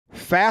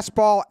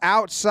Fastball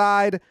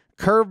outside,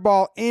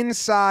 curveball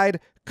inside,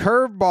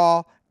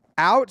 curveball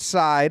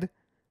outside,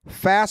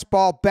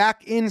 fastball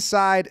back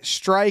inside,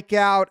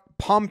 strikeout,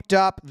 pumped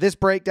up. This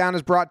breakdown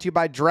is brought to you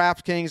by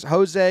DraftKings.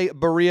 Jose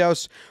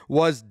Berrios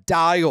was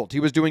dialed. He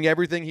was doing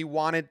everything he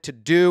wanted to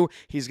do.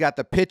 He's got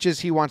the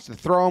pitches he wants to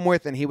throw them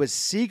with, and he was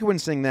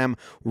sequencing them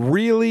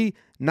really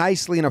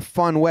nicely in a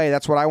fun way.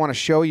 That's what I want to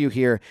show you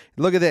here.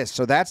 Look at this.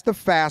 So that's the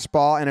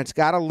fastball, and it's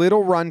got a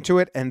little run to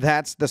it, and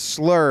that's the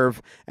slurve,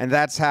 and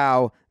that's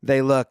how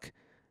they look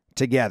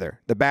together.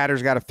 The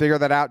batter's got to figure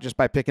that out just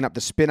by picking up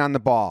the spin on the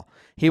ball.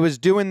 He was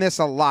doing this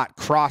a lot,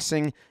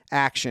 crossing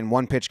action.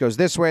 One pitch goes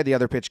this way, the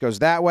other pitch goes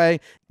that way.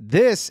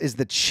 This is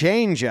the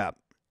changeup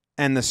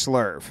and the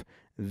slurve.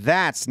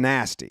 That's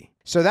nasty.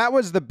 So that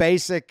was the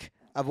basic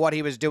of what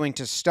he was doing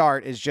to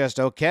start, is just,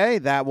 okay,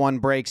 that one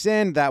breaks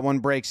in, that one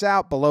breaks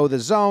out, below the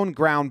zone,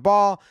 ground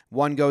ball,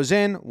 one goes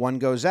in, one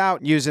goes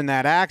out, using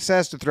that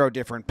access to throw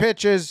different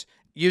pitches,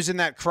 using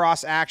that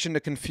cross action to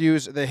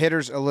confuse the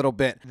hitters a little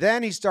bit.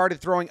 Then he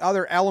started throwing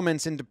other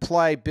elements into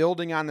play,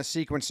 building on the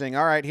sequencing.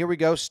 All right, here we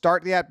go.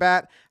 Start the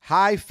at-bat.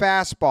 High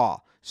fastball,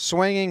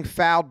 swinging,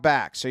 fouled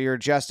back. So you're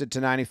adjusted to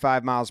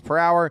 95 miles per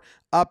hour,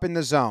 up in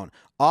the zone.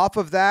 Off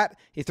of that,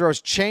 he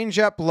throws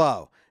changeup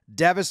low.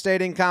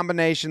 Devastating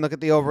combination. Look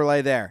at the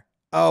overlay there.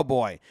 Oh,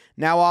 boy.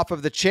 Now off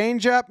of the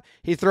changeup,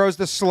 he throws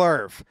the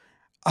slurve.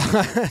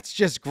 That's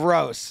just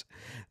gross.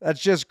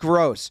 That's just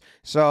gross.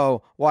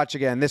 So watch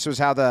again. This was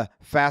how the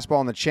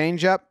fastball and the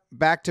changeup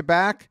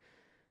back-to-back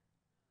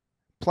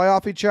play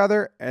off each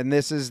other. And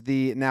this is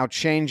the now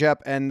changeup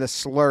and the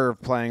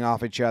slurve playing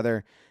off each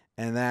other.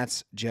 And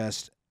that's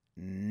just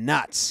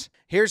nuts.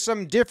 Here's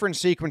some different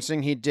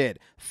sequencing he did.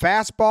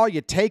 Fastball, you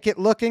take it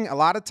looking. A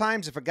lot of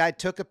times if a guy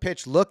took a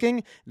pitch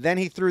looking, then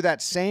he threw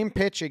that same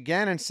pitch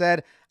again and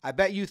said, I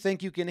bet you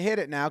think you can hit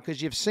it now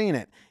because you've seen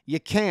it. You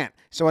can't.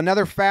 So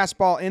another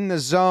fastball in the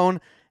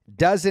zone,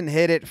 doesn't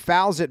hit it,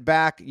 fouls it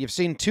back. You've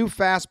seen two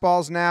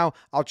fastballs now.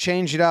 I'll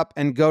change it up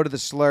and go to the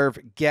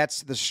slurve,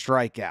 gets the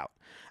strikeout.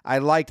 I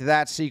liked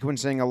that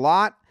sequencing a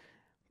lot.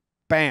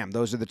 Bam,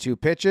 those are the two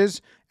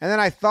pitches. And then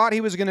I thought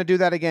he was going to do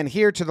that again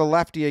here to the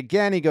lefty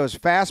again. He goes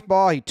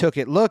fastball. He took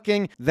it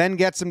looking, then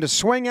gets him to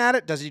swing at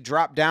it. Does he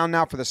drop down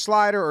now for the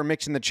slider or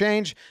mixing the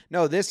change?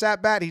 No, this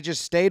at-bat, he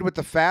just stayed with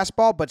the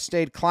fastball, but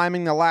stayed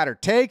climbing the ladder.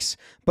 Takes,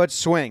 but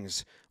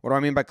swings. What do I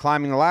mean by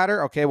climbing the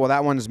ladder? Okay, well,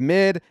 that one's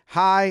mid,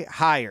 high,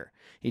 higher.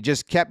 He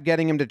just kept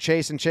getting him to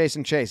chase and chase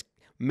and chase,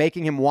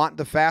 making him want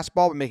the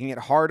fastball, but making it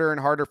harder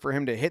and harder for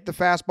him to hit the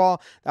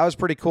fastball. That was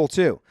pretty cool,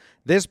 too.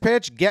 This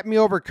pitch, get me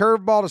over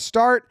curveball to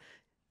start,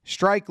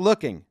 strike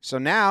looking. So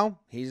now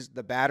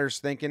the batter's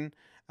thinking,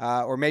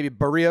 or maybe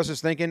Berrios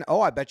is thinking, oh,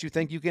 I bet you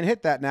think you can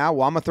hit that now.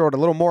 Well, I'm going to throw it a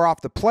little more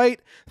off the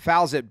plate.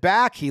 Fouls it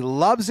back. He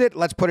loves it.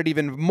 Let's put it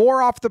even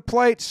more off the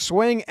plate.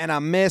 Swing and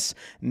a miss.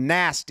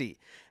 Nasty.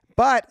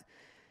 But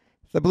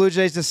the Blue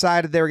Jays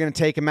decided they were going to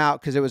take him out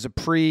because it was a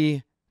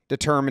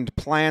predetermined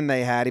plan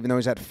they had. Even though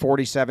he's at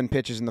 47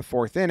 pitches in the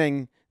fourth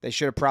inning, they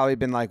should have probably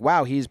been like,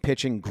 wow, he's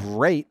pitching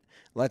great.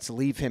 Let's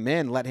leave him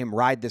in, let him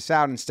ride this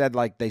out. Instead,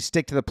 they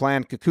stick to the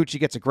plan. Kikuchi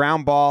gets a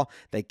ground ball.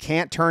 They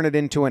can't turn it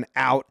into an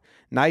out.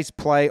 Nice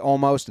play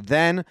almost.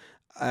 Then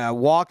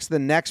walks the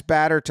next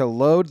batter to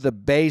load the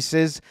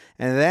bases.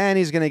 And then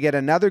he's going to get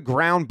another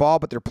ground ball,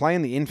 but they're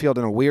playing the infield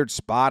in a weird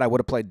spot. I would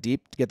have played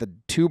deep to get the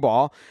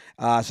 2-ball.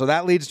 So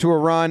that leads to a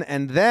run.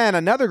 And then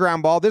another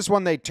ground ball. This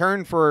one they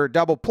turn for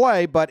double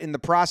play, but in the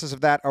process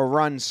of that, a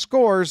run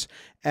scores.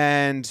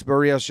 And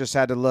Berrios just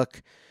had to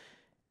look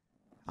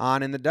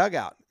on in the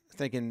dugout,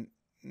 thinking,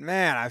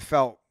 man, I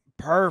felt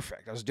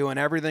perfect. I was doing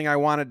everything I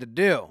wanted to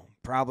do.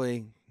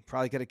 Probably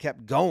could have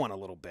kept going a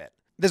little bit.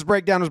 This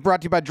breakdown was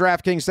brought to you by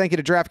DraftKings. Thank you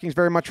to DraftKings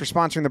very much for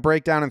sponsoring the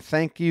breakdown, and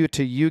thank you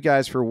to you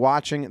guys for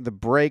watching the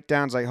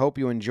breakdowns. I hope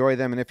you enjoy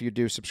them, and if you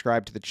do,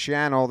 subscribe to the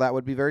channel. That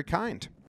would be very kind.